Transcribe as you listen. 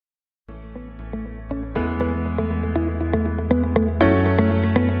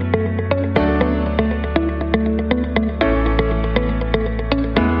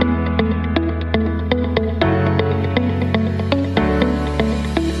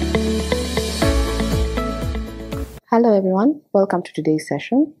Hello everyone, welcome to today's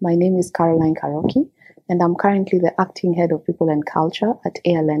session. My name is Caroline Karoki and I'm currently the Acting Head of People and Culture at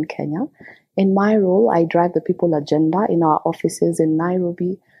ALN Kenya. In my role, I drive the people agenda in our offices in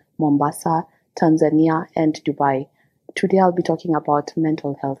Nairobi, Mombasa, Tanzania, and Dubai. Today I'll be talking about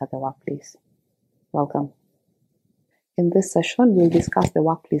mental health at the workplace. Welcome. In this session, we'll discuss the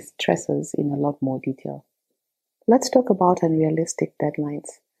workplace stressors in a lot more detail. Let's talk about unrealistic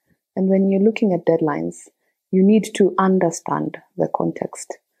deadlines. And when you're looking at deadlines, you need to understand the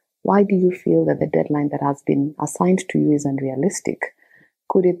context. Why do you feel that the deadline that has been assigned to you is unrealistic?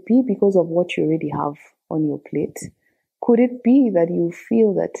 Could it be because of what you already have on your plate? Could it be that you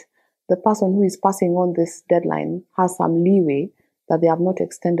feel that the person who is passing on this deadline has some leeway that they have not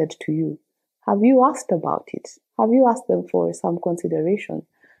extended to you? Have you asked about it? Have you asked them for some consideration?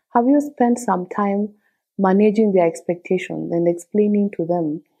 Have you spent some time managing their expectations and explaining to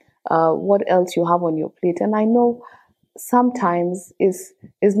them what else you have on your plate? And I know sometimes is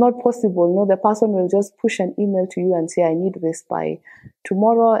not possible. No, the person will just push an email to you and say, I need this by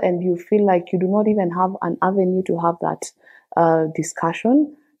tomorrow, and you feel like you do not even have an avenue to have that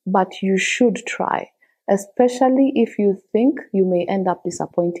discussion, but you should try, especially if you think you may end up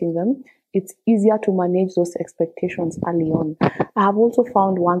disappointing them. It's easier to manage those expectations early on. I have also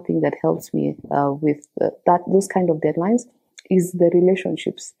found one thing that helps me with those kind of deadlines is the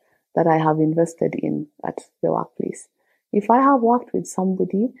relationships that I have invested in at the workplace. If I have worked with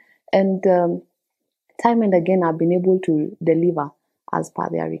somebody and time and again I've been able to deliver as per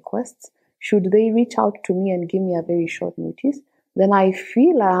their requests, should they reach out to me and give me a very short notice, then I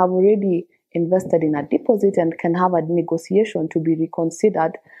feel I have already invested in a deposit and can have a negotiation to be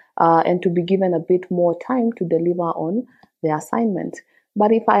reconsidered and to be given a bit more time to deliver on the assignment.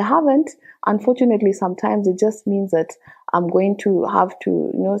 But if I haven't, unfortunately, sometimes it just means that I'm going to have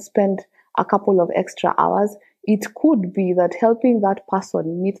to, spend a couple of extra hours. It could be that helping that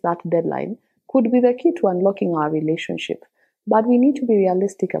person meet that deadline could be the key to unlocking our relationship. But we need to be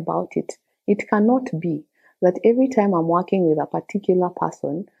realistic about it. It cannot be that every time I'm working with a particular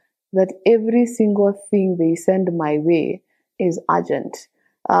person, that every single thing they send my way is urgent.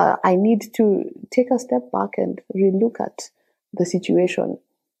 I need to take a step back and relook at the situation.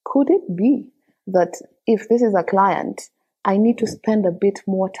 Could it be that if this is a client, I need to spend a bit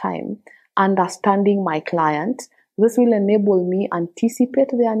more time understanding my client? This will enable me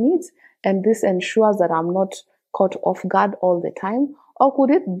anticipate their needs, and this ensures that I'm not caught off guard all the time. Or could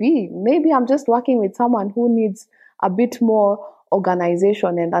it be maybe I'm just working with someone who needs a bit more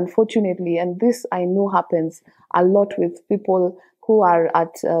organization, and unfortunately, and this I know happens a lot with people who are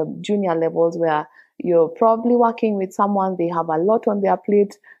at junior levels, where you're probably working with someone, they have a lot on their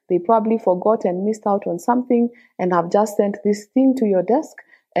plate, they probably forgot and missed out on something and have just sent this thing to your desk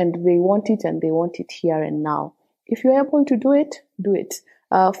and they want it, and they want it here and now. If you're able to do it, do it.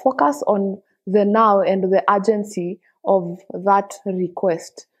 Focus on the now and the urgency of that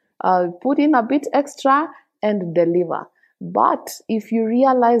request. Put in a bit extra and deliver. But if you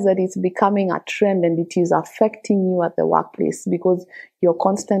realize that it's becoming a trend and it is affecting you at the workplace because you're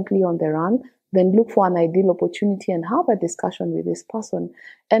constantly on the run, then look for an ideal opportunity and have a discussion with this person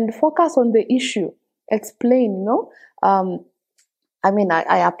and focus on the issue. Explain, I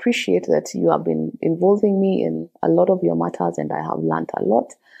appreciate that you have been involving me in a lot of your matters and I have learned a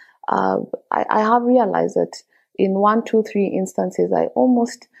lot. I have realized that in 1, 2, 3 instances, I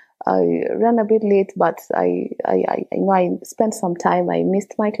ran a bit late, but I spent some time. I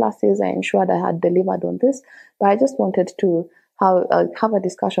missed my classes. I ensured I had delivered on this. But I just wanted to have a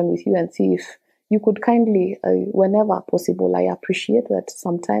discussion with you and see if you could kindly, whenever possible, I appreciate that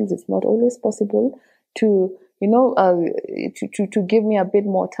sometimes it's not always possible to give me a bit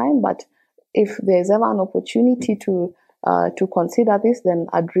more time. But if there's ever an opportunity to consider this, then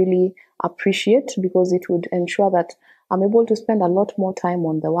I'd really appreciate, because it would ensure that I'm able to spend a lot more time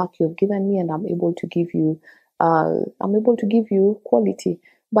on the work you've given me, and I'm able to give you quality.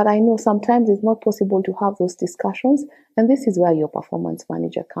 But I know sometimes it's not possible to have those discussions, and this is where your performance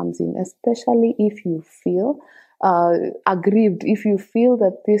manager comes in, especially if you feel aggrieved, if you feel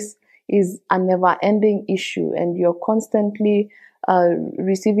that this is a never-ending issue and you're constantly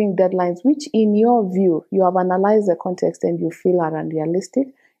receiving deadlines, which in your view, you have analyzed the context and you feel are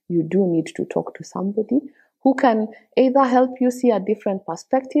unrealistic. You do need to talk to somebody who can either help you see a different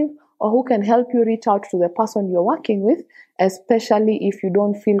perspective or who can help you reach out to the person you're working with, especially if you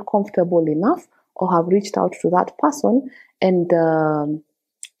don't feel comfortable enough or have reached out to that person and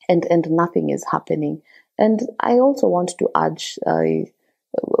nothing is happening. And I also want to urge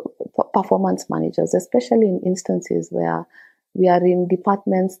performance managers, especially in instances where we are in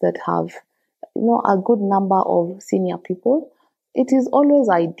departments that have a good number of senior people, it is always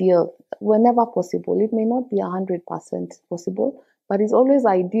ideal, whenever possible. It may not be 100% possible, but it's always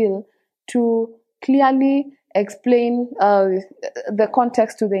ideal to clearly explain the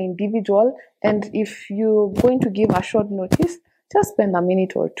context to the individual. And if you're going to give a short notice, just spend a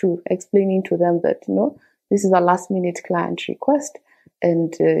minute or two explaining to them that, this is a last minute client request.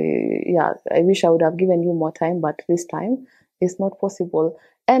 And I wish I would have given you more time, but this time it's not possible.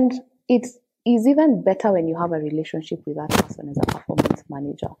 And it is even better when you have a relationship with that person as a performance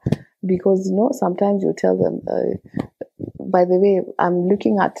manager, because sometimes you tell them, by the way, I'm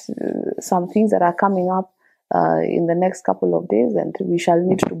looking at some things that are coming up in the next couple of days, and we shall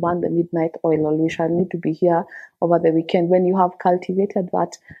need to burn the midnight oil, or we shall need to be here over the weekend. When you have cultivated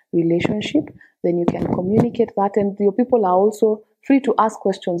that relationship, then you can communicate that, and your people are also free to ask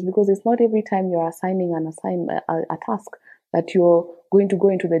questions, because it's not every time you're assigning a task that you're going to go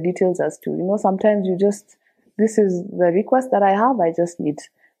into the details as to, sometimes this is the request that I have, I just need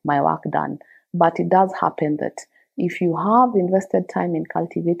my work done. But it does happen that if you have invested time in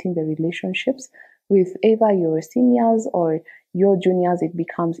cultivating the relationships with either your seniors or your juniors, it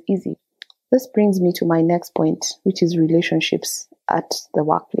becomes easy. This brings me to my next point, which is relationships at the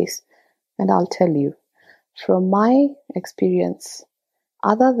workplace. And I'll tell you, from my experience,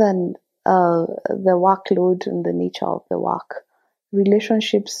 other than the workload and the nature of the work,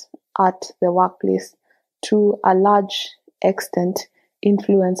 relationships at the workplace to a large extent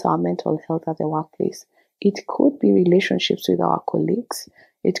influence our mental health at the workplace. It could be relationships with our colleagues.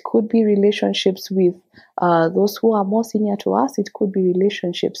 It could be relationships with those who are more senior to us. It could be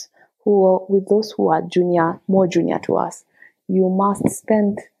relationships with those who are more junior to us. You must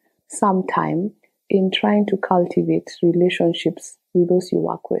spend some time in trying to cultivate relationships with those you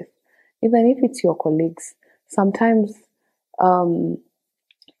work with. Even if it's your colleagues, sometimes,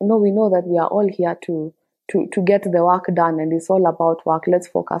 we know that we are all here to get the work done, and it's all about work. Let's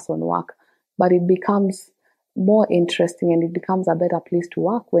focus on work. But it becomes more interesting, and it becomes a better place to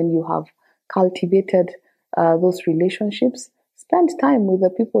work when you have cultivated those relationships. Spend time with the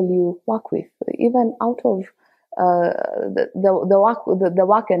people you work with, even out of the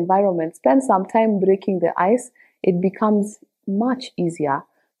work environment. Spend some time breaking the ice. It becomes much easier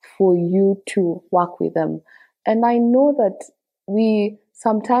for you to work with them. And I know that we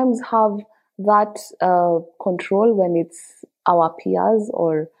sometimes have that control when it's our peers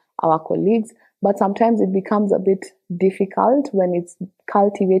or our colleagues, but sometimes it becomes a bit difficult when it's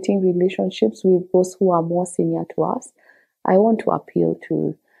cultivating relationships with those who are more senior to us. I want to appeal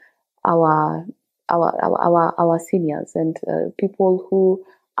to our seniors and people who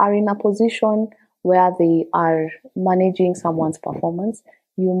are in a position where they are managing someone's performance.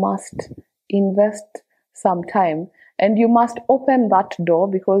 You must invest some time, and you must open that door,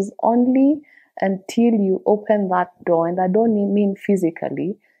 because only until you open that door, and I don't mean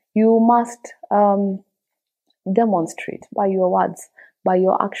physically, you must demonstrate by your words, by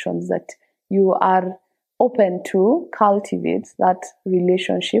your actions, that you are open to cultivate that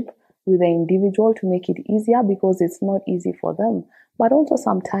relationship with the individual to make it easier, because it's not easy for them. But also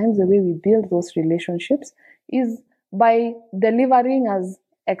sometimes the way we build those relationships is by delivering as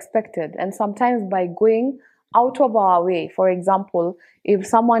expected, and sometimes by going out of our way. For example, if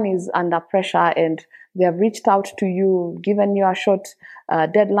someone is under pressure and they have reached out to you, given you a short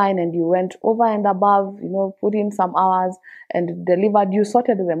deadline, and you went over and above, put in some hours and delivered, you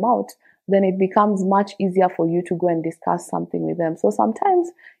sorted them out, then it becomes much easier for you to go and discuss something with them. So sometimes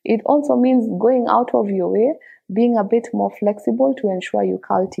it also means going out of your way, being a bit more flexible to ensure you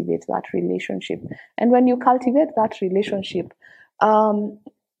cultivate that relationship. And when you cultivate that relationship,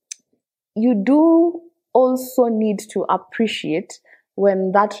 you do also need to appreciate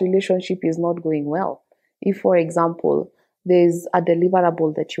when that relationship is not going well. If, for example, there's a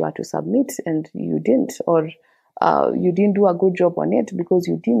deliverable that you are to submit and you didn't, or you didn't do a good job on it because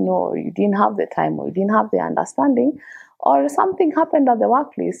you didn't know, or you didn't have the time, or you didn't have the understanding, or something happened at the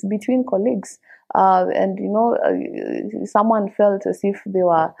workplace between colleagues, and someone felt as if they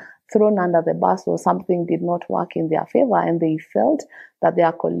were thrown under the bus, or something did not work in their favor, and they felt that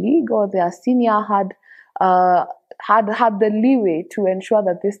their colleague or their senior had the leeway to ensure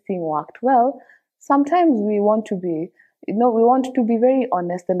that this thing worked well. Sometimes we want to be very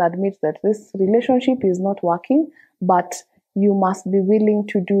honest and admit that this relationship is not working, but you must be willing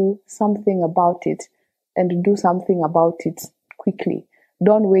to do something about it, and do something about it quickly.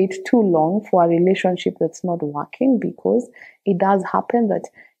 Don't wait too long for a relationship that's not working, because it does happen that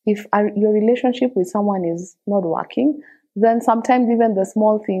if your relationship with someone is not working, then sometimes even the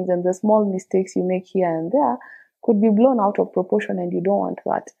small things and the small mistakes you make here and there could be blown out of proportion, and you don't want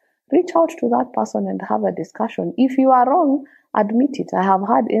that. reach out to that person and have a discussion. If you are wrong, admit it. I have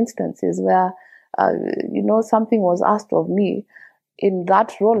had instances where, something was asked of me. In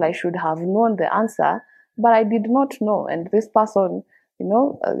that role, I should have known the answer, but I did not know. And this person,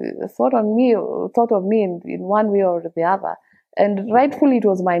 thought of me in one way or the other. And rightfully, it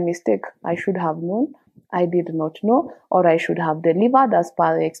was my mistake. I should have known. I did not know, or I should have delivered as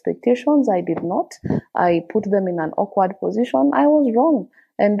per the expectations. I did not. I put them in an awkward position. I was wrong.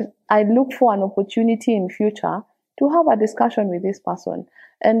 And I look for an opportunity in future to have a discussion with this person.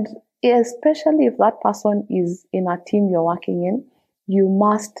 And especially if that person is in a team you're working in, you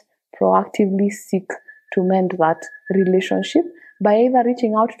must proactively seek to mend that relationship by either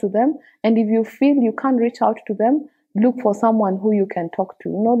reaching out to them. And if you feel you can't reach out to them, look for someone who you can talk to.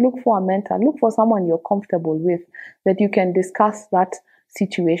 Look for a mentor. Look for someone you're comfortable with, that you can discuss that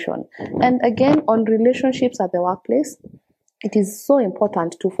situation. And again, on relationships at the workplace, it is so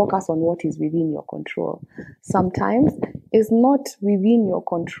important to focus on what is within your control. Sometimes it's not within your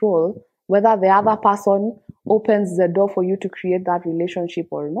control whether the other person opens the door for you to create that relationship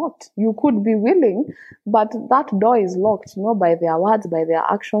or not. You could be willing, but that door is locked, by their words, by their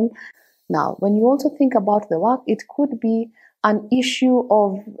action. Now, when you also think about the work, it could be an issue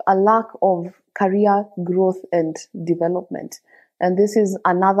of a lack of career growth and development. And this is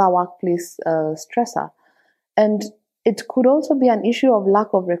another workplace stressor. And it could also be an issue of lack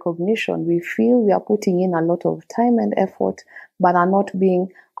of recognition. We feel we are putting in a lot of time and effort, but are not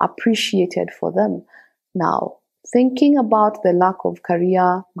being appreciated for them. Now, thinking about the lack of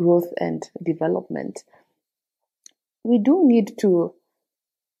career growth and development, we do need to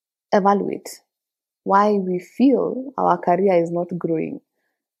evaluate why we feel our career is not growing.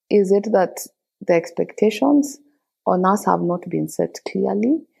 Is it that the expectations on us have not been set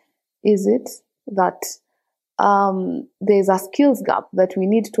clearly? Is it that there's a skills gap that we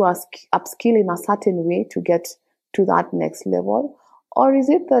need to upskill in a certain way to get to that next level? Or is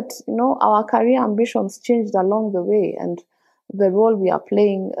it that, our career ambitions changed along the way and the role we are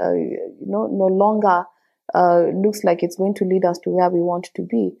playing, no longer looks like it's going to lead us to where we want to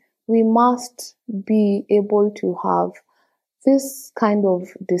be? We must be able to have this kind of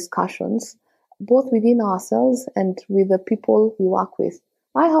discussions, both within ourselves and with the people we work with.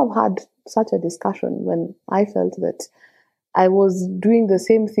 I have had such a discussion when I felt that I was doing the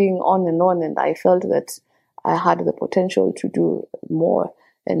same thing on, and I felt that I had the potential to do more.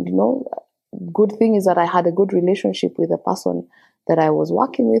 And, good thing is that I had a good relationship with the person that I was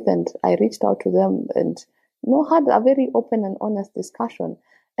working with, and I reached out to them and, had a very open and honest discussion.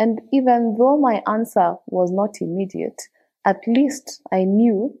 And even though my answer was not immediate, at least I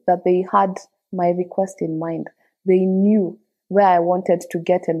knew that they had my request in mind. They knew where I wanted to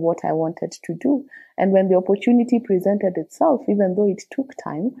get and what I wanted to do. And when the opportunity presented itself, even though it took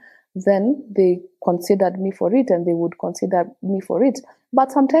time, then they considered me for it, and they would consider me for it.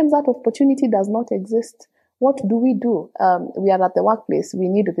 But sometimes that opportunity does not exist. What do? We are at the workplace. We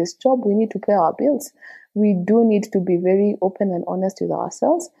need this job. We need to pay our bills. We do need to be very open and honest with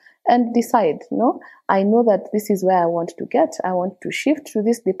ourselves and decide, I know that this is where I want to get. I want to shift to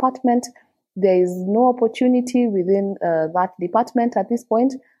this department. There is no opportunity within that department at this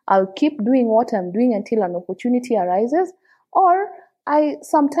point. I'll keep doing what I'm doing until an opportunity arises. Or I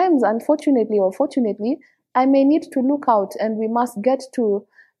sometimes, unfortunately or fortunately, I may need to look out, and we must get to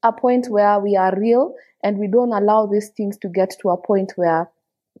a point where we are real and we don't allow these things to get to a point where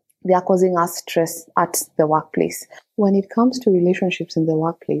they are causing us stress at the workplace. When it comes to relationships in the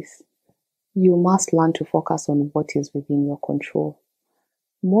workplace, you must learn to focus on what is within your control.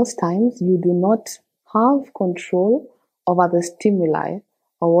 Most times you do not have control over the stimuli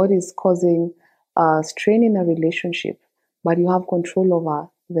or what is causing strain in a relationship, but you have control over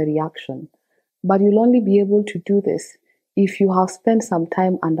the reaction. But you'll only be able to do this if you have spent some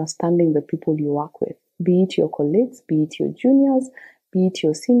time understanding the people you work with, be it your colleagues, be it your juniors, be it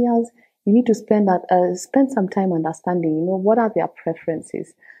your seniors. You need to spend some time understanding, what are their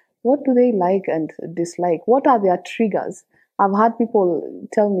preferences? What do they like and dislike? What are their triggers? I've had people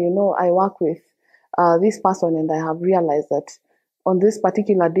tell me, I work with this person, and I have realized that on this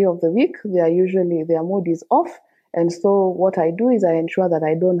particular day of the week, their mood is off. And so what I do is I ensure that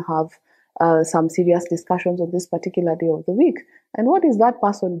I don't have some serious discussions on this particular day of the week. And what is that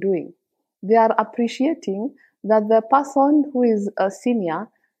person doing? They are appreciating that the person who is a senior,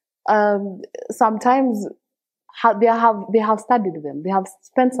 sometimes they have studied them. They have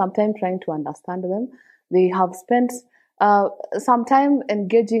spent some time trying to understand them. They have spent some time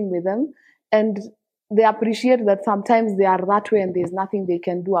engaging with them. And they appreciate that sometimes they are that way and there's nothing they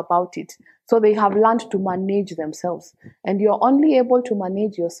can do about it. So they have learned to manage themselves. And you're only able to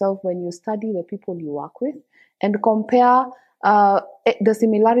manage yourself when you study the people you work with and compare the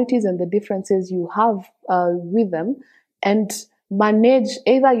similarities and the differences you have with them, and manage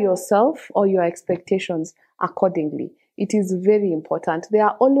either yourself or your expectations accordingly. It is very important. There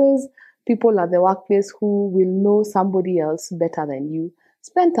are always people at the workplace who will know somebody else better than you.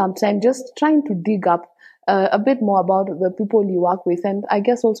 Spend some time just trying to dig up a bit more about the people you work with. And I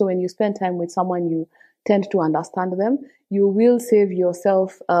guess also when you spend time with someone you tend to understand them, you will save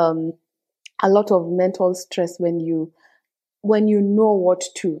yourself a lot of mental stress when you know what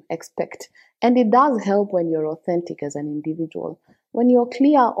to expect. And it does help when you're authentic as an individual. When you're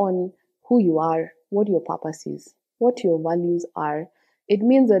clear on who you are, what your purpose is, what your values are, it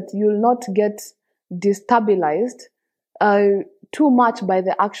means that you'll not get destabilized too much by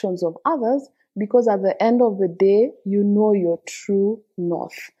the actions of others, because at the end of the day, you know your true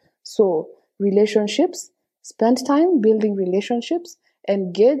north. So relationships, spend time building relationships,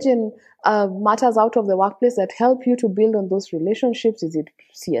 engage in matters out of the workplace that help you to build on those relationships. Is it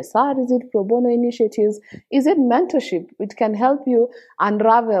CSR? Is it pro bono initiatives? Is it mentorship? It can help you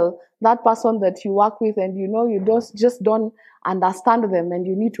unravel that person that you work with and you know you just don't understand them and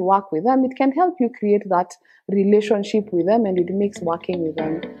you need to work with them. It can help you create that relationship with them and it makes working with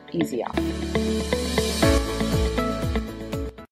them easier.